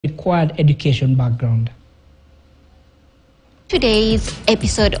required education background. Today's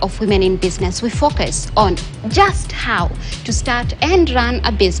episode of Women in Business, we focus on just how to start and run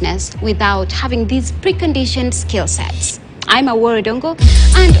a business without having these preconditioned skill sets. I'm Aworo Dongo,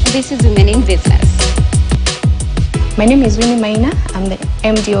 and this is Women in Business. My name is Winnie Maina. I'm the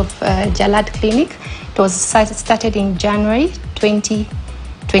MD of Jalad Clinic. It was started in January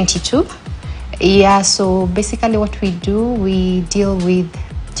 2022. Yeah, so basically what we do, we deal with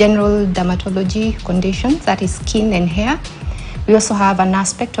general dermatology conditions, that is skin and hair. We also have an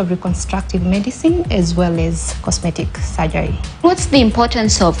aspect of reconstructive medicine as well as cosmetic surgery. What's the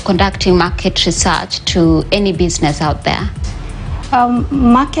importance of conducting market research to any business out there?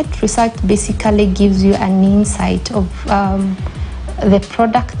 Market research basically gives you an insight of the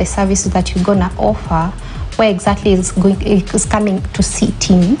product, the services that you're gonna offer, where exactly it's coming to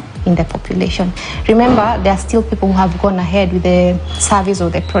sit in the population. Remember, there are still people who have gone ahead with the service or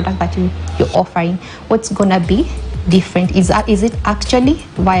the product that you're offering. What's gonna be different? Is it actually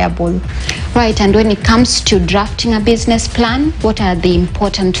viable? Right, and when it comes to drafting a business plan, what are the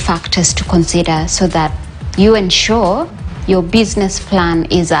important factors to consider so that you ensure your business plan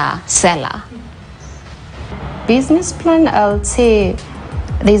is a seller? Business plan, I'll say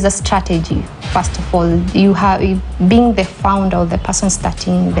there's a strategy. First of all, you have, being the founder or the person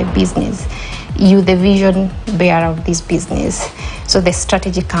starting the business, you the vision bearer of this business. So the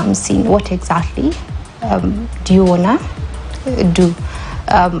strategy comes in. What exactly do you wanna do?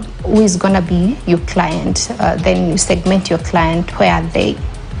 Who is gonna be your client? Then you segment your client. Where are they?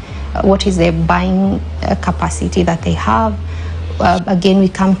 What is their buying capacity that they have? Again, we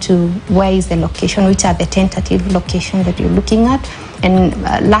come to where is the location, which are the tentative locations that you're looking at. And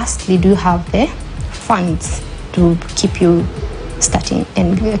lastly, do you have the funds to keep you starting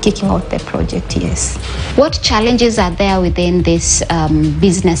and kicking out the project? Yes. What challenges are there within this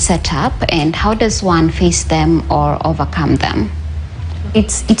business setup, and how does one face them or overcome them?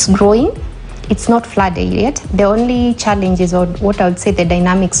 It's growing. It's not flooded yet. The only challenges, or what I would say the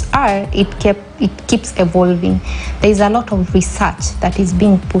dynamics are, it keeps evolving. There is a lot of research that is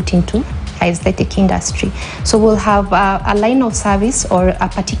being put into aesthetic industry. So we'll have a line of service or a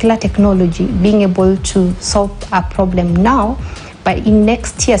particular technology being able to solve a problem now, but in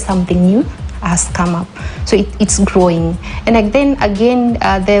next year something new has come up. So it's growing. And then again,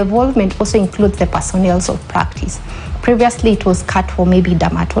 the involvement also includes the personnel of practice. Previously, it was cut for maybe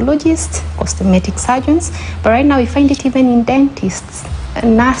dermatologists, cosmetic surgeons, but right now we find it even in dentists,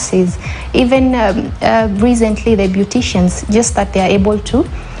 nurses, even recently the beauticians, just that they are able to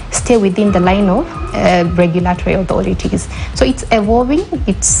stay within the line of regulatory authorities. So it's evolving,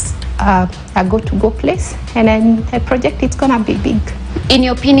 it's a go-to-go place, and then a project, it's gonna be big. In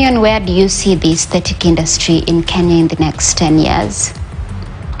your opinion, where do you see the aesthetic industry in Kenya in the next 10 years?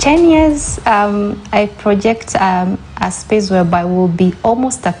 10 years, I project a space whereby we'll be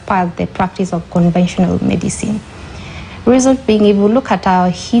almost at par the practice of conventional medicine. Result being, if we look at our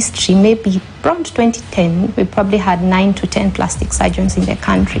history, maybe around 2010, we probably had 9 to 10 plastic surgeons in the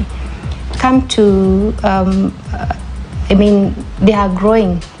country. Come to, they are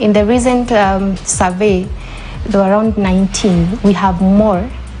growing. In the recent survey, there were around 19. We have more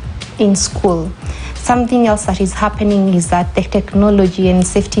in school. Something else that is happening is that the technology and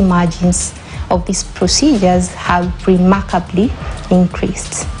safety margins of these procedures have remarkably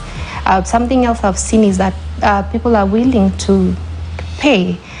increased. Something else I've seen is that people are willing to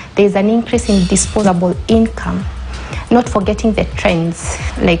pay. There's an increase in disposable income. Not forgetting the trends,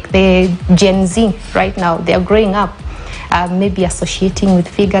 like the Gen Z right now, they're growing up, maybe associating with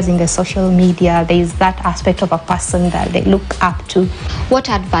figures in the social media. There is that aspect of a person that they look up to. What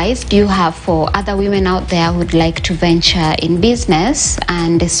advice do you have for other women out there who would like to venture in business,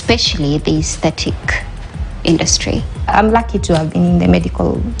 and especially the aesthetic industry? I'm lucky to have been in the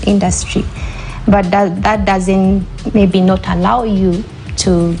medical industry, but that doesn't maybe not allow you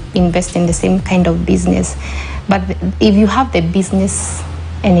to invest in the same kind of business. But if you have the business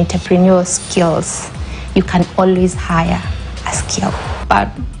and entrepreneurial skills, you can always hire a skill. But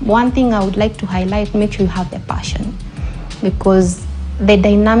one thing I would like to highlight, make sure you have the passion, because the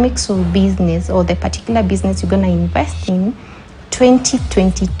dynamics of business or the particular business you're going to invest in,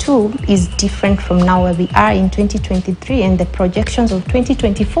 2022 is different from now where we are in 2023, and the projections of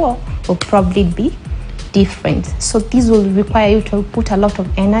 2024 will probably be different. So this will require you to put a lot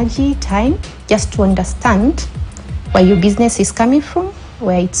of energy, time, just to understand where your business is coming from,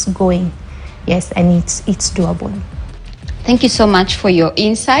 where it's going. Yes, and it's doable. Thank you so much for your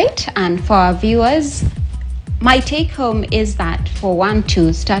insight. And for our viewers, my take home is that for one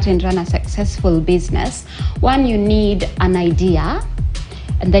to start and run a successful business, one, you need an idea.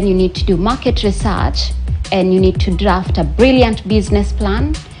 and then you need to do market research, and you need to draft a brilliant business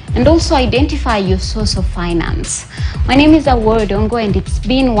plan, and also identify your source of finance. My name is Awori Odongo, and it's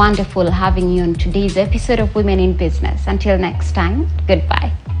been wonderful having you on today's episode of Women in Business. Until next time,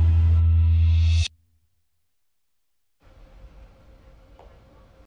 goodbye.